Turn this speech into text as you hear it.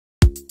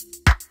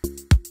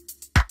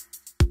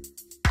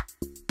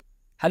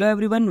Hello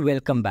everyone,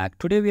 welcome back.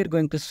 Today we are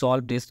going to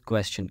solve this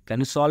question. Can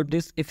you solve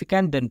this? If you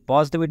can, then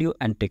pause the video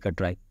and take a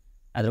try.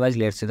 Otherwise,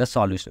 let's see the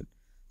solution.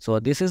 So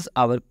this is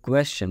our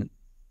question.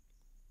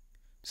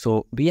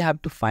 So we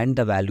have to find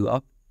the value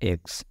of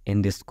x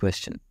in this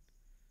question.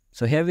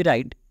 So here we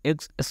write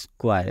x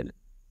squared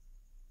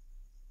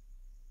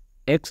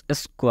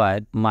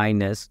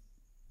minus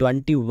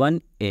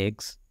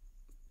 21x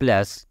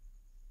plus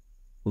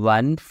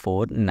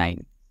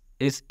 149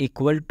 is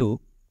equal to,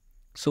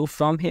 so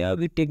from here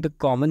we take the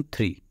common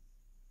 3.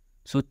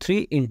 So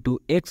 3 into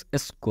x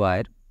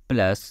squared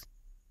plus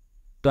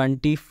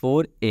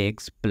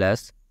 24x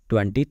plus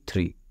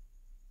 23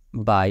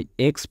 by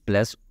x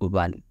plus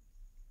 1.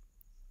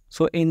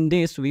 So in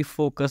this we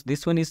focus,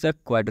 this one is a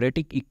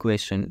quadratic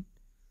equation.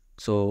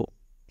 So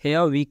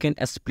here we can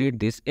split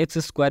this x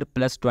squared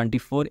plus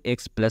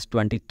 24x plus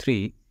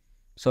 23.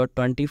 So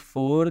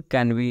 24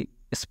 can be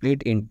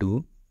split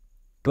into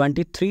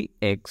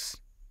 23x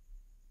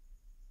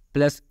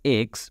plus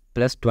x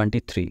plus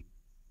 23.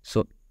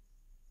 So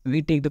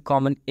we take the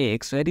common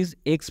x, where is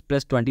x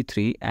plus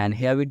 23, and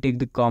here we take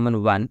the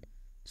common 1,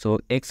 so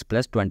x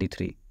plus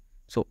 23.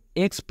 So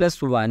x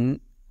plus 1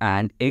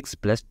 and x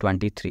plus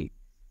 23.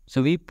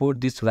 So we put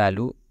this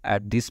value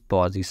at this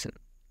position.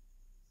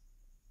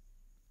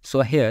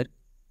 So here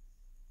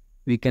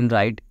we can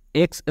write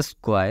x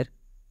square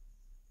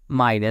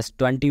minus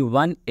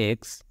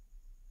 21x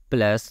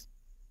plus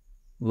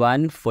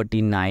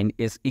 149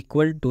 is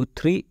equal to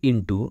 3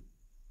 into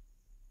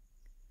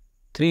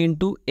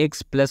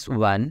x plus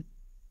 1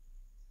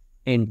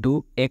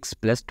 into x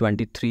plus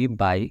 23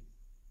 by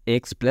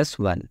x plus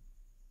 1.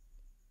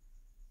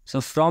 So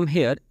from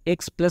here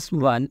x plus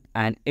 1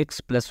 and x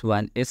plus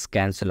 1 is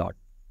cancelled out.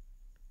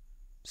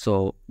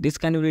 So this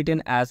can be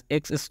written as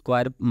x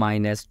squared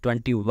minus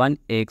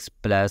 21x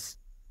plus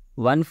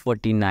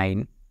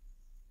 149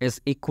 is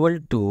equal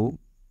to,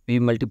 we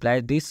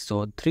multiply this,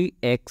 so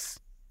 3x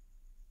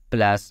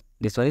plus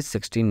this one is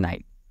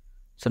 69.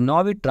 So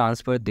now we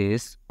transfer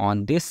this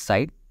on this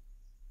side,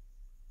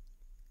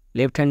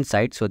 left hand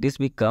side. So this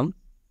become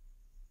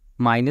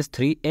minus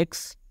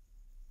 3x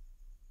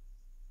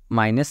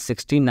minus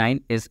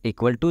 69 is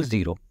equal to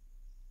 0.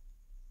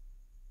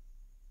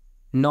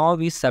 Now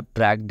we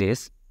subtract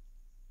this,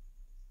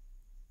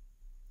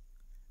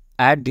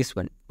 add this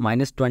one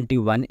minus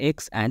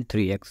 21x and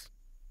 3x.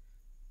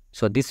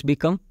 So this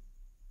become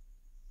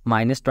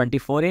minus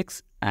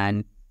 24x,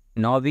 and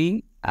now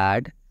we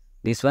add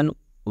this one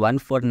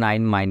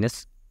 149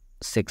 minus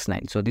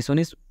 69. So this one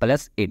is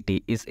plus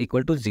 80 is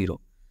equal to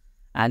 0.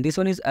 And this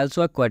one is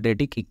also a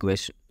quadratic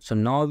equation. So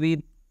now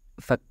we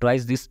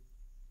factorize this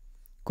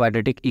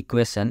quadratic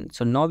equation.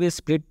 So now we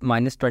split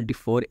minus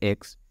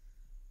 24x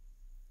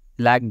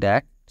like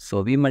that.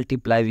 So we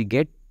multiply, we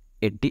get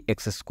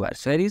 80x square.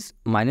 So here is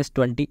minus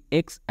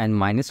 20x and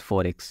minus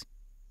 4x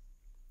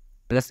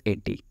plus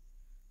 80.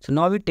 So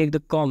now we take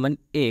the common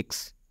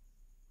x.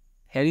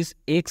 Here is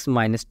x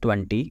minus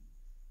 20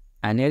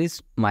 and here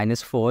is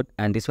minus 4,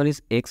 and this one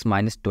is x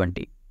minus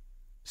 20.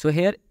 So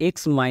here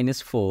x minus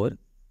 4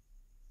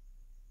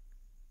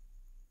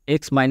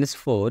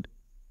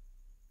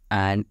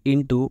 and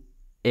into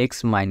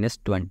x minus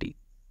 20.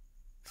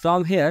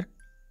 From here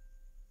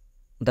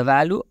the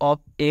value of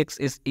x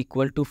is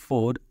equal to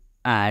 4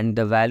 and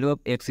the value of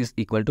x is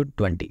equal to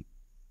 20.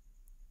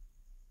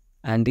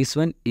 And this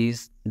one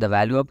is the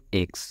value of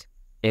x.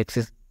 X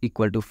is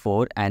equal to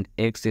 4 and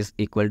x is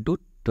equal to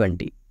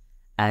 20.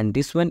 And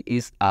this one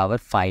is our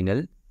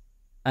final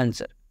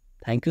answer.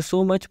 Thank you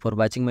so much for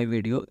watching my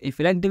video. If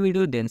you like the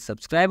video, then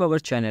subscribe our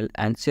channel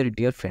and share it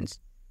to your friends.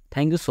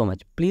 Thank you so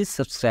much. Please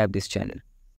subscribe this channel.